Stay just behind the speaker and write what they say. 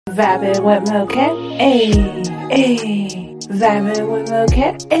Vibing with Mocha, ayy, ayy. Vibing with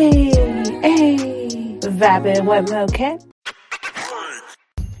Mocha, ayy, ayy. Vibing with Mocha.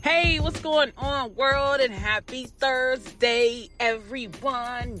 Hey, what's going on, world? And happy Thursday,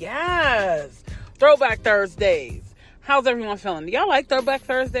 everyone. Yes, Throwback Thursdays. How's everyone feeling? Do y'all like Throwback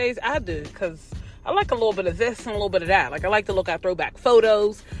Thursdays? I do, because I like a little bit of this and a little bit of that. Like, I like to look at throwback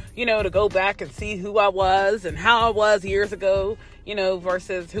photos, to go back and see who I was and how I was years ago,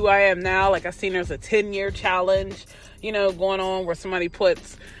 versus who I am now. Like, I've seen there's a 10-year challenge, going on where somebody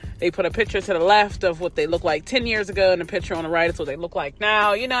they put a picture to the left of what they looked like 10 years ago and a picture on the right is what they look like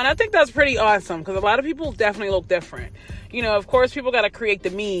now, and I think that's pretty awesome because a lot of people definitely look different. Of course, people got to create the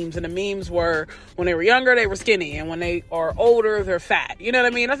memes, and the memes were when they were younger, they were skinny, and when they are older, they're fat. You know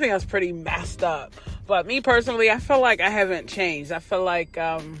what I mean? I think that's pretty messed up. But me personally, I feel like I haven't changed. I feel like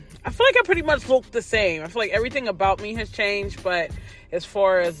I pretty much look the same. I feel like everything about me has changed, but as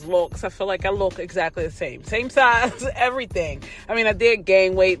far as looks, I feel like I look exactly the same. Same size, everything. I mean, I did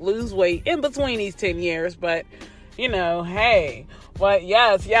gain weight, lose weight in between these 10 years, but, hey. But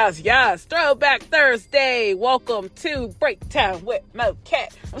yes. Throwback Thursday. Welcome to Break Time with Mo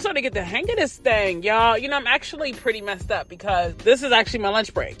Cat. I'm starting to get the hang of this thing, y'all. I'm actually pretty messed up because this is actually my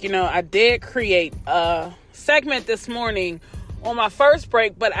lunch break. I did create a segment this morning on my first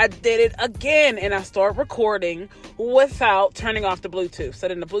break, but I did it again, and I started recording without turning off the Bluetooth. So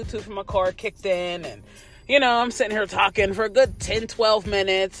then the Bluetooth in my car kicked in, and I'm sitting here talking for a good 10-12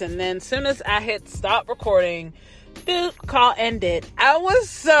 minutes, and then as soon as I hit stop recording, call ended. I was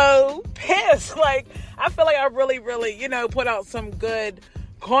so pissed. Like, I feel like I really, put out some good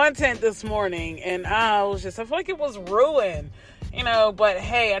content this morning, and I feel like it was ruined, but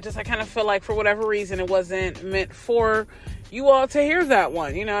hey, I kind of feel like for whatever reason, it wasn't meant for you all to hear that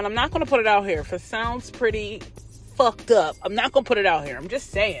one, and I'm not going to put it out here. If it sounds pretty fucked up, I'm not going to put it out here. I'm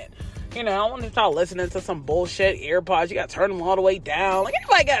just saying, I don't want to start listening to some bullshit earpods. You got to turn them all the way down. Like,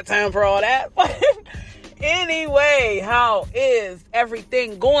 anybody got time for all that? But anyway, how is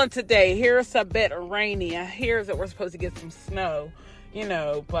everything going today? Here it's a bit rainy. I hear that we're supposed to get some snow,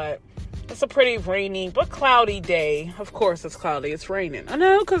 but it's a pretty rainy but cloudy day. Of course it's cloudy, it's raining. I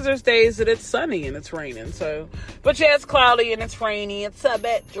know, because there's days that it's sunny and it's raining. But yeah, it's cloudy and it's rainy. It's a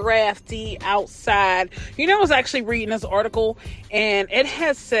bit drafty outside. I was actually reading this article, and it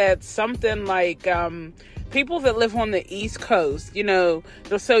has said something like, people that live on the East Coast, they're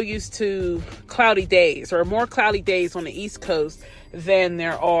so used to cloudy days, or more cloudy days on the East Coast than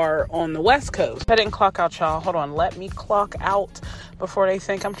there are on the West Coast. I didn't clock out, y'all. Hold on. Let me clock out before they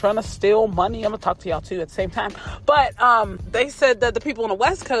think I'm trying to steal money. I'm going to talk to y'all too at the same time. But they said that the people on the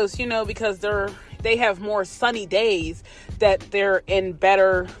West Coast, because they have more sunny days, that they're in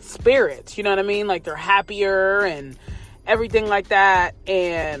better spirits. You know what I mean? Like, they're happier and everything like that.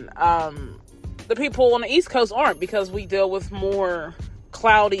 And the people on the East Coast aren't, because we deal with more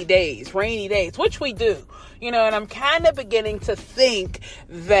cloudy days, rainy days, which we do, and I'm kind of beginning to think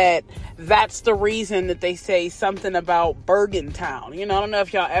that that's the reason that they say something about Bergentown. I don't know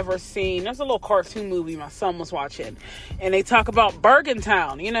if y'all ever seen, there's a little cartoon movie my son was watching, and they talk about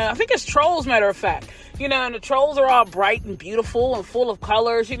Bergentown. I think it's Trolls, matter of fact, and the trolls are all bright and beautiful and full of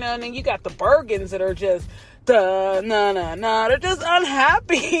colors, and then you got the Bergens that are just they're just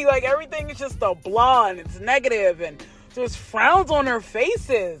unhappy. Like, everything is just a blah, and it's negative, and there's frowns on their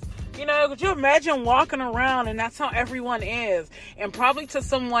faces. Could you imagine walking around and that's how everyone is? And probably to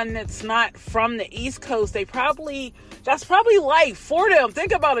someone that's not from the East Coast, that's probably life for them.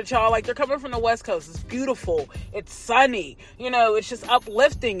 Think about it, y'all. Like, they're coming from the West Coast. It's beautiful. It's sunny. It's just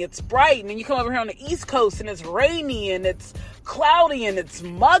uplifting. It's bright. And then you come over here on the East Coast and it's rainy and it's cloudy and it's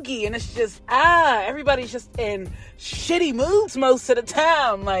muggy and it's just, everybody's just in shitty moods most of the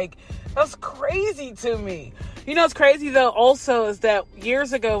time. Like, that's crazy to me. What's crazy, though, also, is that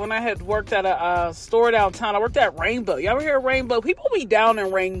years ago when I had worked at a store downtown, I worked at Rainbow. You ever hear of Rainbow? People be down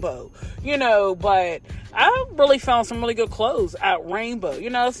in Rainbow, but I really found some really good clothes at Rainbow.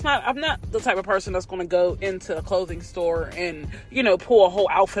 I'm not the type of person that's going to go into a clothing store and, pull a whole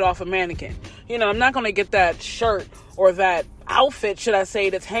outfit off a mannequin. I'm not going to get that shirt or that outfit, should I say,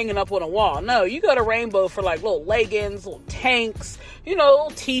 that's hanging up on a wall. No, you go to Rainbow for like little leggings, little tanks,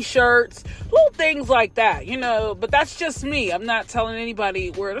 little t-shirts, little things like that, but that's just me. I'm not telling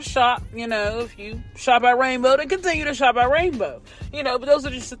anybody where to shop. If you shop at Rainbow, then continue to shop at Rainbow, but those are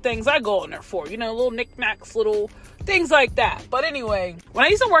just the things I go in there for, little knickknacks, little things like that. But anyway, when I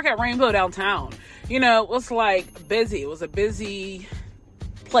used to work at Rainbow downtown, it was like busy. It was a busy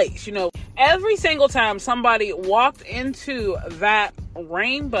place, every single time somebody walked into that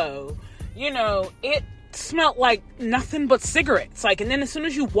Rainbow, it smelled like nothing but cigarettes. Like, and then as soon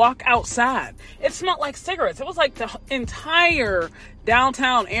as you walk outside, it smelled like cigarettes. It was like the entire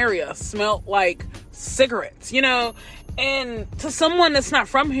downtown area smelled like cigarettes, and to someone that's not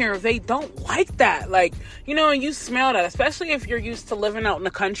from here, they don't like that. Like, and you smell that, especially if you're used to living out in the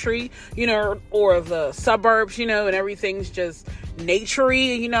country, or the suburbs, and everything's just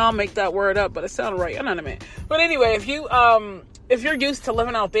naturey, I'll make that word up, but it sounded right. You know what I mean? But anyway, if you're used to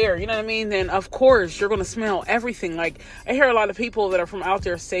living out there, then of course you're going to smell everything. Like, I hear a lot of people that are from out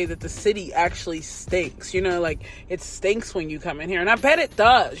there say that the city actually stinks, like it stinks when you come in here. And I bet it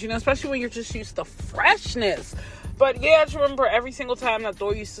does, especially when you're just used to freshness. But yeah, I just remember every single time that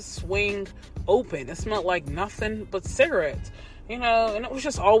door used to swing open, it smelled like nothing but cigarettes, and it was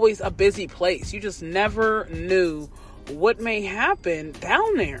just always a busy place. You just never knew what may happen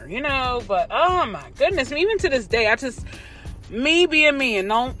down there, but oh my goodness, even to this day, me being me, and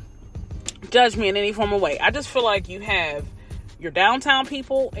don't judge me in any form of way, I just feel like you have your downtown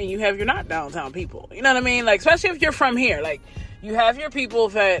people and you have your not downtown people, you know what I mean? Like, especially if you're from here, like, you have your people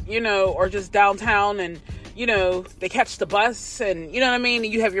that, are just downtown and, they catch the bus, and, you know what I mean?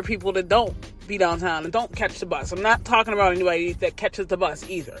 And you have your people that don't be downtown and don't catch the bus. I'm not talking about anybody that catches the bus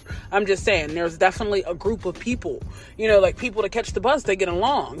either. I'm just saying there's definitely a group of people, like people that catch the bus, they get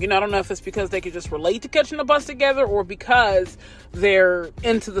along. I don't know if it's because they could just relate to catching the bus together or because they're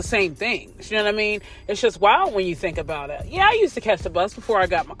into the same things. You know what I mean? It's just wild when you think about it. Yeah, I used to catch the bus before I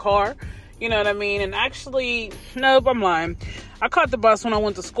got my car. You know what I mean? And actually, nope, I'm lying. I caught the bus when I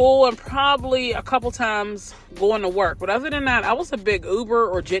went to school and probably a couple times going to work. But other than that, I was a big Uber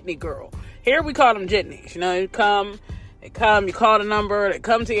or Jitney girl. Here we call them Jitneys. They come, you call the number, they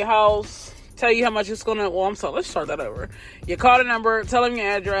come to your house, tell you how much it's going to, let's start that over. You call the number, tell them your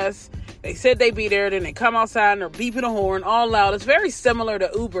address. They said they'd be there, then they come outside and they're beeping the horn all loud. It's very similar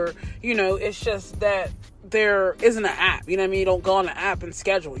to Uber. It's just that there isn't an app, you don't go on the app and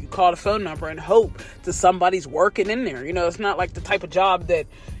schedule. You call the phone number and hope that somebody's working in there. It's not like the type of job that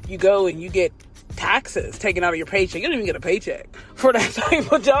you go and you get taxes taken out of your paycheck. You don't even get a paycheck for that type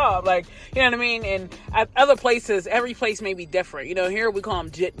of job. Like, you know what I mean? And at other places, every place may be different. Here we call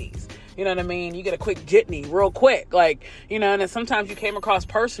them jitneys. You know what I mean? You get a quick jitney real quick. Like, and then sometimes you came across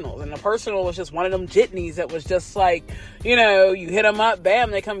personals, and the personal was just one of them jitneys that was just like, you hit them up,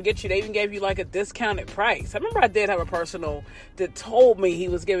 bam, they come get you. They even gave you like a discounted price. I remember I did have a personal that told me he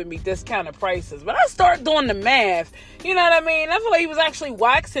was giving me discounted prices, but I started doing the math. You know what I mean? I feel like he was actually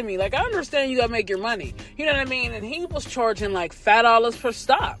waxing me. Like, I understand you gotta make your money. You know what I mean? And he was charging like $5 per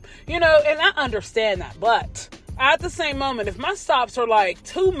stop. And I understand that, but at the same moment, if my stops are like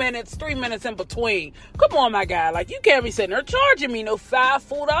 2 minutes, 3 minutes in between, come on, my guy. Like, you can't be sitting there charging me no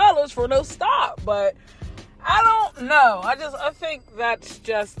 $4 for no stop. But I don't know. I think that's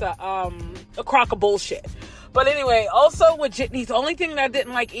just a crock of bullshit. But anyway, also with jitneys, the only thing that I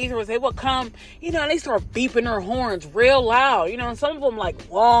didn't like either was they would come, and they start beeping their horns real loud, and some of them like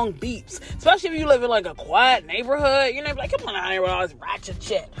long beeps, especially if you live in like a quiet neighborhood, be like, come on out here with all this ratchet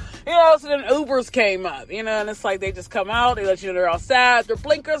shit, so then Ubers came up, and it's like they just come out, they let you know they're outside, their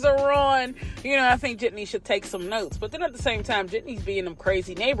blinkers are on, I think jitneys should take some notes. But then at the same time, jitneys be in them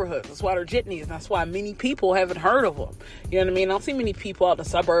crazy neighborhoods. That's why they're jitneys, and that's why many people haven't heard of them. You know what I mean? I don't see many people out in the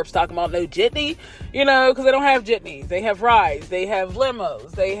suburbs talking about no jitney, because they don't have jitneys. They have rides, they have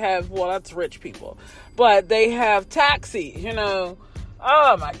limos, they have, that's rich people, but they have taxis,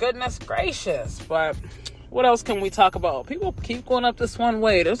 oh my goodness gracious. But what else can we talk about? People keep going up this one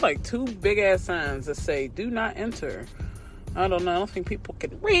way. There's like 2 big ass signs that say do not enter. I don't know. I don't think people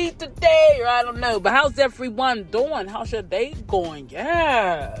can read today, or I don't know. But how's everyone doing? How's your day going?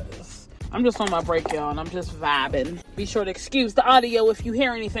 Yes. I'm just on my break, y'all, and I'm just vibing. Be sure to excuse the audio if you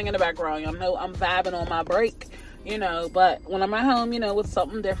hear anything in the background. Y'all know I'm vibing on my break, but when I'm at home, it's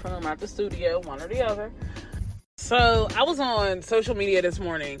something different. I'm at the studio, one or the other. So I was on social media this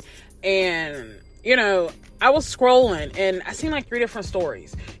morning, and I was scrolling and I seen like 3 different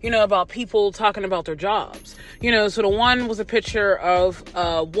stories, about people talking about their jobs. So the one was a picture of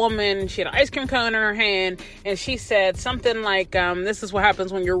a woman. She had an ice cream cone in her hand, and she said something like, this is what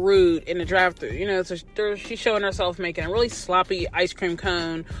happens when you're rude in the drive-thru. So she's showing herself making a really sloppy ice cream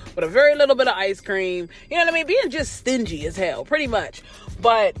cone with a very little bit of ice cream. You know what I mean? Being just stingy as hell, pretty much.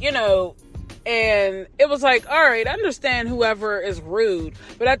 But, and it was like, all right, I understand whoever is rude,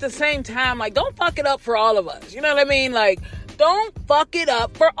 but at the same time, like, don't fuck it up for all of us. You know what I mean? Like, don't fuck it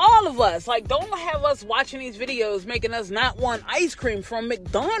up for all of us. Like, don't have us watching these videos making us not want ice cream from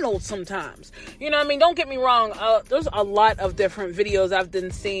McDonald's sometimes. You know what I mean? Don't get me wrong. There's a lot of different videos I've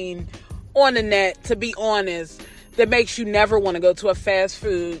been seeing on the net, to be honest, that makes you never want to go to a fast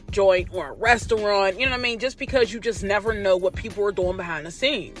food joint or a restaurant. You know what I mean? Just because you just never know what people are doing behind the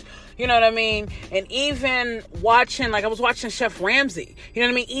scenes. You know what I mean? And even watching, like I was watching Chef Ramsay. You know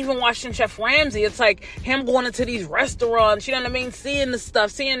what I mean? Even watching Chef Ramsay, it's like him going into these restaurants, you know what I mean? Seeing the stuff,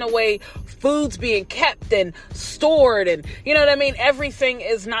 seeing the way food's being kept and stored, and you know what I mean? Everything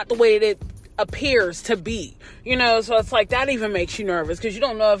is not the way that it appears to be, you know, so it's like that even makes you nervous because you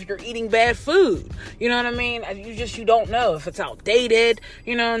don't know if you're eating bad food, you know what I mean? You don't know if it's outdated,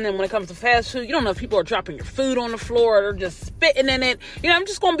 you know. And then when it comes to fast food, you don't know if people are dropping your food on the floor or just spitting in it, you know. I'm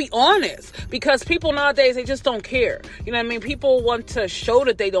just gonna be honest, because people nowadays, they just don't care, you know what I mean? People want to show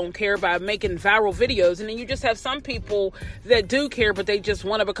that they don't care by making viral videos, and then you just have some people that do care, but they just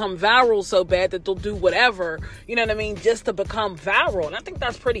want to become viral so bad that they'll do whatever, you know what I mean, just to become viral. And I think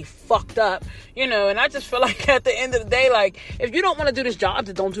that's pretty fucked up, you know. And I just feel like at the end of the day, like, if you don't want to do this job,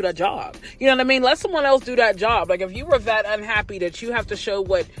 then don't do that job, you know what I mean? Let someone else do that job. Like, if you were that unhappy that you have to show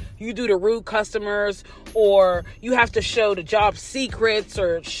what you do to rude customers, or you have to show the job secrets,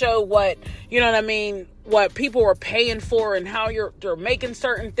 or show what, you know what I mean, what people are paying for and how they're making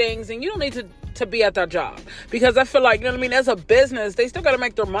certain things, and you don't need to be at that job. Because I feel like, you know what I mean, as a business, they still got to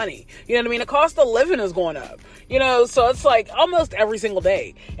make their money. You know what I mean? The cost of living is going up, you know, so it's like almost every single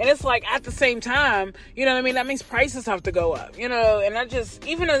day. And it's like at the same time, you know what I mean, that means prices have to go up, you know. And I just,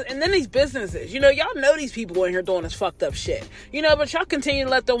 and then these businesses, you know, y'all know these people in here doing this fucked up shit, you know, but y'all continue to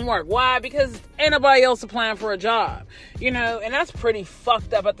let them work. Why? Because ain't nobody else applying for a job, you know. And that's pretty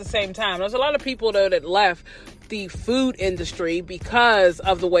fucked up at the same time. There's a lot of people, though, that left the food industry because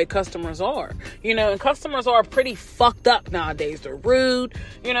of the way customers are, you know. And customers are pretty fucked up nowadays. They're rude,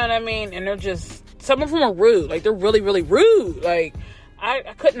 you know what I mean? And they're just, some of them are rude. Like, they're really, really rude. Like,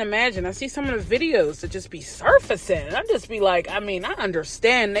 I couldn't imagine. I see some of the videos that just be surfacing, and I just be like, I mean, I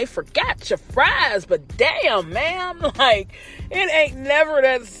understand they forgot your fries, but damn, man, like, it ain't never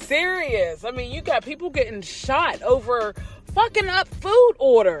that serious. I mean, you got people getting shot over fucking up food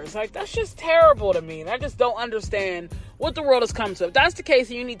orders. Like, that's just terrible to me. And I just don't understand what the world has come to. If that's the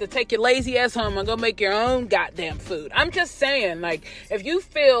case, you need to take your lazy ass home and go make your own goddamn food. I'm just saying, like, if you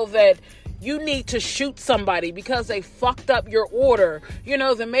feel that you need to shoot somebody because they fucked up your order, you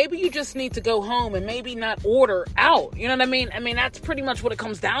know, then maybe you just need to go home and maybe not order out. You know what I mean? I mean, that's pretty much what it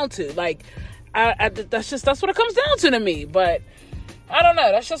comes down to. Like, that's what it comes down to me. But I don't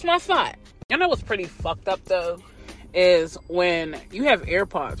know. That's just my thought. You know what's pretty fucked up, though, is when you have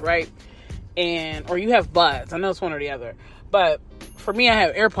AirPods, right? Or you have buds. I know it's one or the other. But for me, I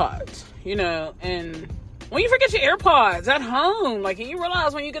have AirPods, you know, and when you forget your AirPods at home, like, and you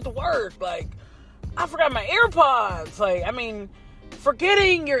realize when you get to work, like, I forgot my AirPods. Like, I mean,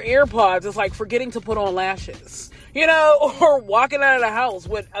 forgetting your AirPods is like forgetting to put on lashes, you know, or walking out of the house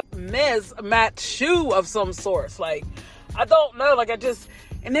with a mismatched shoe of some sort. Like, I don't know, like,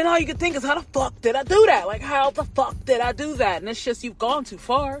 and then all you can think is, how the fuck did I do that? Like, how the fuck did I do that? And it's just, you've gone too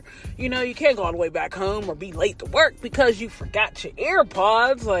far. You know, you can't go all the way back home or be late to work because you forgot your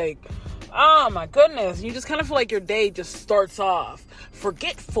AirPods. Like, oh my goodness. You just kind of feel like your day just starts off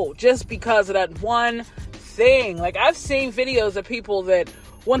forgetful just because of that one thing. Like, I've seen videos of people that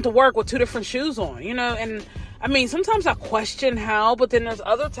went to work with two different shoes on, you know, and I mean, sometimes I question how, but then there's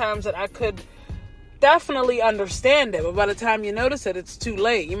other times that I could definitely understand it, but by the time you notice it, it's too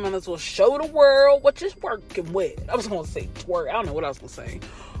late. You might as well show the world what you're working with. I was going to say twerk. I don't know what I was going to say.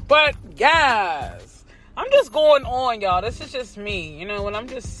 But, guys, I'm just going on, y'all. This is just me. You know, when I'm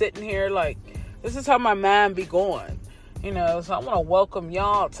just sitting here, like, this is how my mind be going. You know, so I want to welcome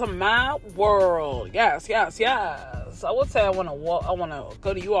y'all to my world. Yes, yes, yes. I would say I want to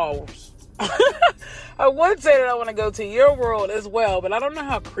go to you all. I would say that I want to go to your world as well, but I don't know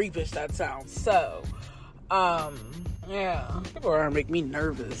how creepish that sounds. So, yeah, people are gonna make me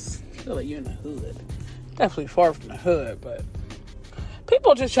nervous. I feel like you're in the hood. Definitely far from the hood, but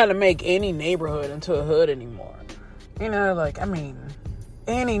people just try to make any neighborhood into a hood anymore. You know, like, I mean,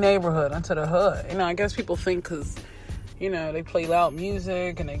 any neighborhood into the hood. You know, I guess people think because, you know, they play loud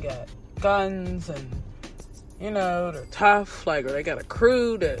music and they got guns and, you know, they're tough, like, or they got a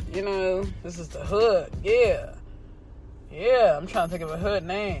crew that, you know, this is the hood. Yeah. Yeah, I'm trying to think of a hood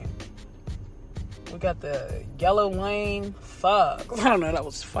name. We got the Yellow Lane Thugs. I don't know, that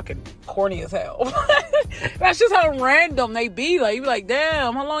was fucking corny as hell. That's just how random they be. Like, you be like,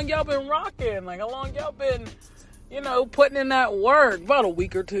 damn, how long y'all been rocking? Like, how long y'all been, you know, putting in that work? About a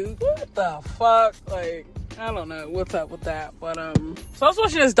week or two. What the fuck? Like, I don't know what's up with that, but so I was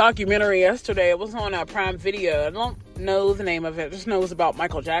watching this documentary yesterday. It was on Prime Video. I don't know the name of it. I just know it was about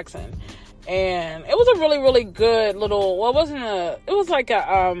Michael Jackson, and it was a really, really good little. Well, it was like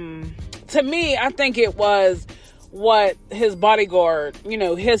a to me, I think it was what his bodyguard,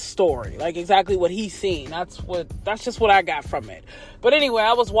 his story, like exactly what he's seen. That's just what I got from it. But anyway,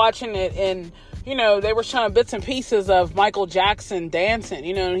 I was watching it, and they were showing bits and pieces of Michael Jackson dancing,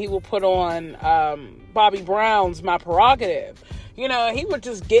 and he will put on Bobby Brown's My Prerogative. He would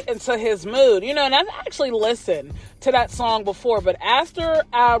just get into his mood, and I've actually listened to that song before, but after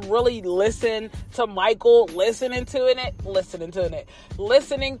I really listened to Michael, listening to it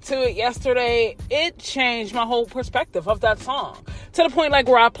yesterday, it changed my whole perspective of that song, to the point like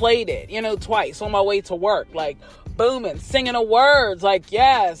where I played it, twice on my way to work, like booming, singing the words, like,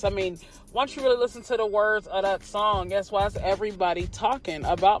 yes, I mean, once you really listen to the words of that song, guess what? It's everybody talking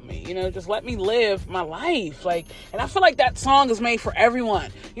about me. Just let me live my life. And I feel like that song is made for everyone,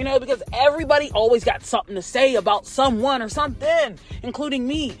 because everybody always got something to say about someone or something, including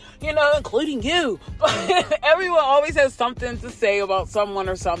me, including you. But everyone always has something to say about someone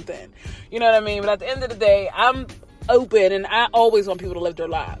or something. You know what I mean? But at the end of the day, I'm open, and I always want people to live their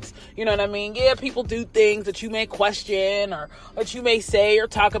lives. You know what I mean? Yeah, people do things that you may question or that you may say or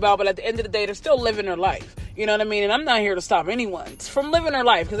talk about, but at the end of the day, they're still living their life. You know what I mean? And I'm not here to stop anyone from living their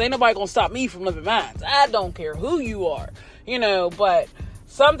life, because ain't nobody gonna stop me from living mine. I don't care who you are, but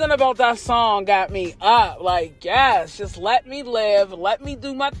something about that song got me up. Like, yes, just let me live, let me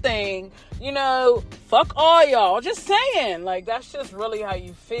do my thing. Fuck all y'all. Just saying. Like, that's just really how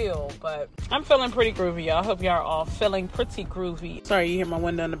you feel. But I'm feeling pretty groovy, y'all. I hope y'all are all feeling pretty groovy. Sorry, you hear my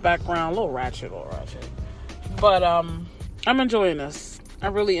window in the background. A little ratchet. But I'm enjoying this. I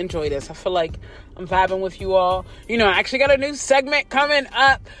really enjoy this. I feel like I'm vibing with you all. I actually got a new segment coming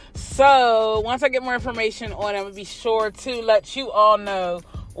up. So once I get more information on it, I'm going to be sure to let you all know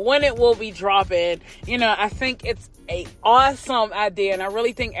when it will be dropping. I think it's an awesome idea, and I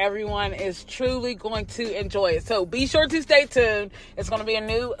really think everyone is truly going to enjoy it. So be sure to stay tuned. It's going to be a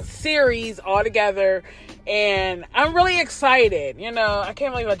new series altogether, and I'm really excited. I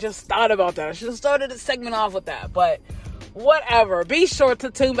can't believe I just thought about that. I should have started the segment off with that, but whatever. Be sure to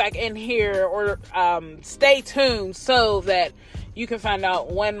tune back in here, or stay tuned so that you can find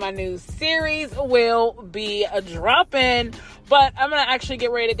out when my new series will be dropping. But I'm going to actually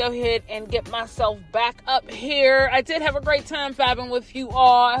get ready to go ahead and get myself back up here. I did have a great time vibing with you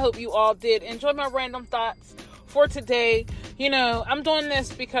all. I hope you all did enjoy my random thoughts for today. I'm doing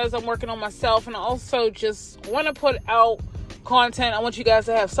this because I'm working on myself, and I also just want to put out content. I want you guys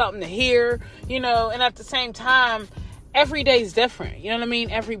to have something to hear, and at the same time, every day is different. You know what I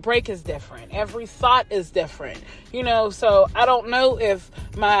mean? Every break is different. Every thought is different. So I don't know if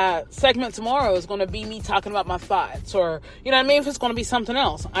my segment tomorrow is going to be me talking about my thoughts, or, if it's going to be something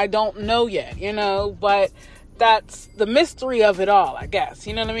else. I don't know yet, but that's the mystery of it all, I guess.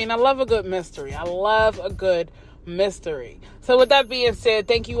 You know what I mean? I love a good mystery. So with that being said,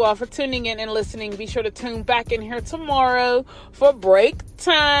 thank you all for tuning in and listening. Be sure to tune back in here tomorrow for break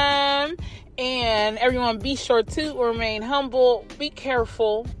time. And everyone, be sure to remain humble, be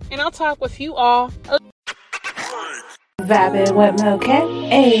careful, and I'll talk with you all. Vibing with Moket,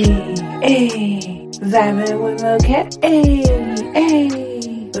 ayy, ayy. Vibing with Moket, ayy,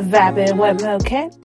 ayy. Vibing with Moket.